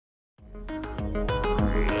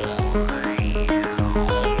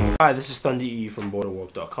Hi, this is Thunder E from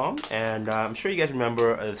Booredatwork.com, and I'm sure you guys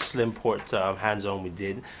remember a SlimPort hands-on we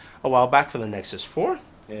did a while back for the Nexus 4,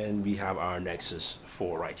 and we have our Nexus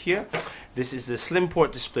 4 right here. This is the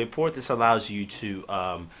SlimPort DisplayPort. This allows you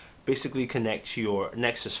to basically connect your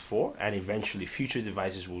Nexus 4 and eventually future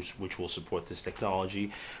devices which will support this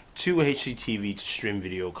technology to a HDTV to stream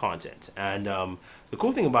video content. And the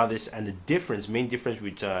cool thing about this and the main difference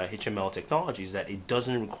with HML technology is that it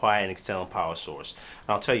doesn't require an external power source.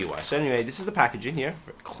 And I'll tell you why. So anyway, this is the packaging here,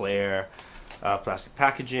 clear plastic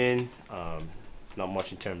packaging. Not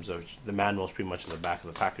much in terms of the manual is pretty much in the back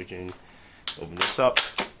of the packaging. Open this up,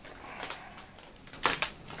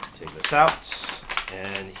 take this out.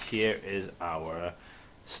 And here is our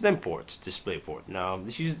SlimPort DisplayPort. Now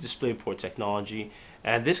this uses DisplayPort technology,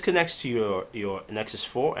 and this connects to your Nexus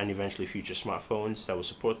 4 and eventually future smartphones that will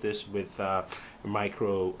support this with a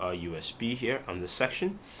micro USB here on this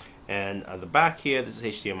section. And at the back here, this is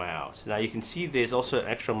HDMI out. Now you can see there's also an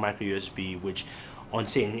extra micro USB which on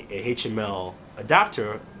say a HML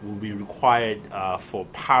adapter will be required for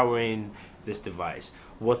powering this device.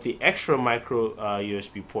 What the extra micro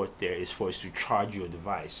USB port there is for is to charge your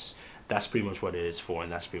device. That's pretty much what it is for,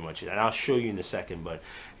 and that's pretty much it. And I'll show you in a second, but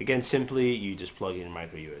again, simply you just plug in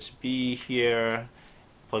micro USB here,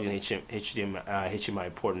 plug in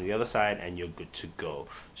HDMI port on the other side, and you're good to go.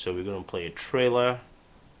 So we're going to play a trailer.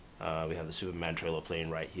 We have the Superman trailer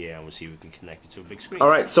playing right here, and we'll see if we can connect it to a big screen.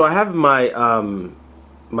 Alright, so I have my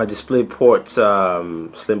my DisplayPort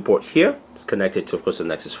SlimPort here. It's connected to, of course, the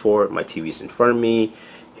Nexus 4. My TV is in front of me.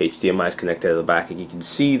 HDMI is connected at the back, and you can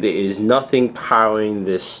see there is nothing powering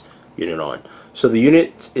this unit on. So the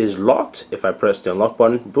unit is locked. If I press the unlock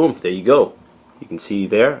button, boom, there you go. You can see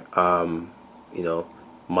there, you know,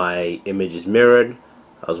 my image is mirrored.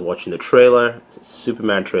 I was watching the trailer,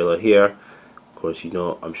 Superman trailer here. Of course, you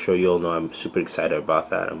know, I'm sure you all know I'm super excited about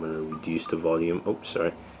that. I'm going to reduce the volume. Oops,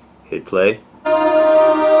 sorry. Hit play. You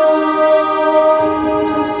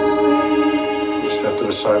just have to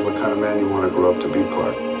decide what kind of man you want to grow up to be,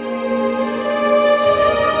 Clark.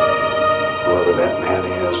 Whoever that man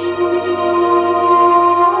is,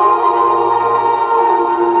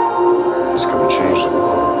 he's going to change the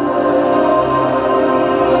world.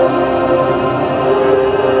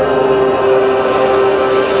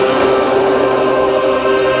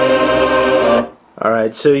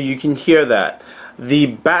 Alright, so you can hear that. The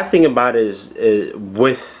bad thing about it is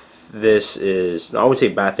with this is, I would say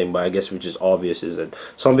bad thing, but I guess which is obvious, is that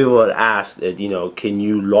some people had asked that, you know, can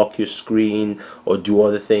you lock your screen or do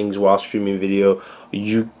other things while streaming video?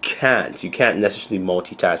 You can't. You can't necessarily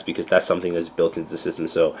multitask because that's something that's built into the system.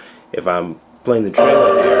 So if I'm playing the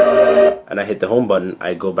trailer here and I hit the home button,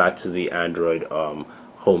 I go back to the Android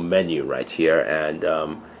home menu right here, and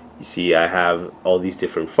you see I have all these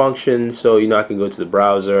different functions. So, you know, I can go to the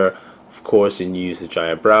browser, of course, and use the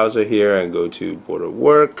giant browser here and go to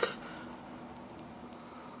Booredatwork.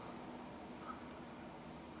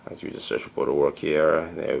 As we just search for Booredatwork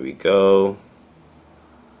here, there we go.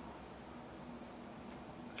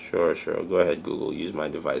 Sure, go ahead Google, use my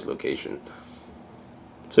device location.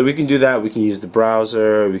 So we can do that. We can use the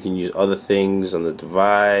browser, we can use other things on the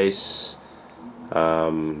device.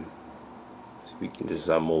 This is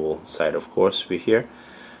our mobile site, of course. We're here.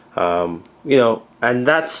 You know, and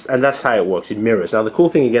that's how it works. It mirrors. Now the cool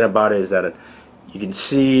thing again about it is that you can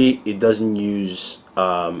see it doesn't use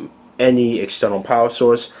any external power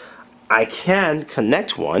source. I can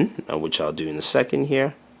connect one, which I'll do in a second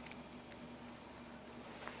here.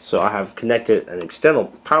 So I have connected an external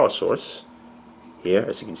power source here.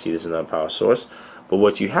 As you can see, this is another power source. But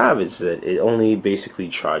what you have is that it only basically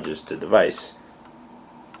charges the device.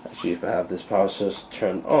 Actually, if I have this power source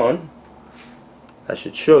turned on, that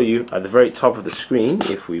should show you at the very top of the screen.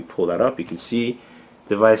 If we pull that up, you can see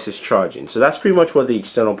the device is charging. So that's pretty much what the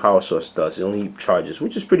external power source does. It only charges,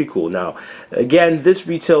 which is pretty cool. Now, again, this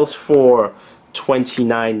retails for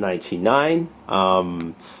 $29.99.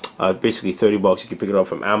 Basically $30. You can pick it up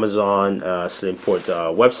from Amazon, SlimPort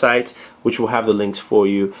website, which will have the links for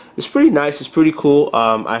you. It's pretty nice. It's pretty cool.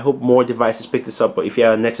 I hope more devices pick this up. But if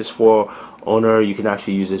you're a Nexus 4 owner, you can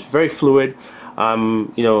actually use this. Very fluid.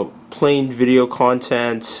 You know, plain video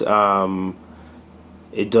content.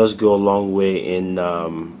 It does go a long way in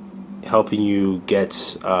helping you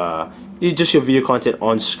get just your video content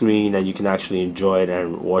on screen, and you can actually enjoy it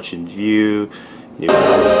and watch and view.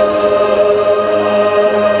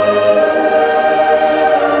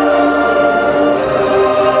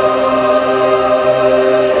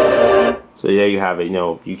 So there you have it.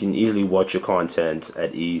 it. You can easily watch your content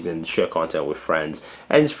at ease and share content with friends,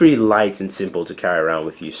 and it's pretty light and simple to carry around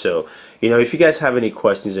with you. So if you guys have any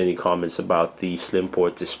questions, any comments about the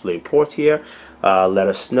SlimPort DisplayPort here, let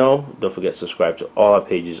us know. Don't forget to subscribe to all our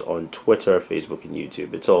pages on Twitter, Facebook, and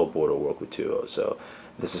YouTube. It's all Booredatwork with 2 O's. So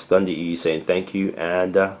this is Thunder E saying thank you,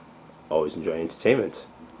 and always enjoy entertainment.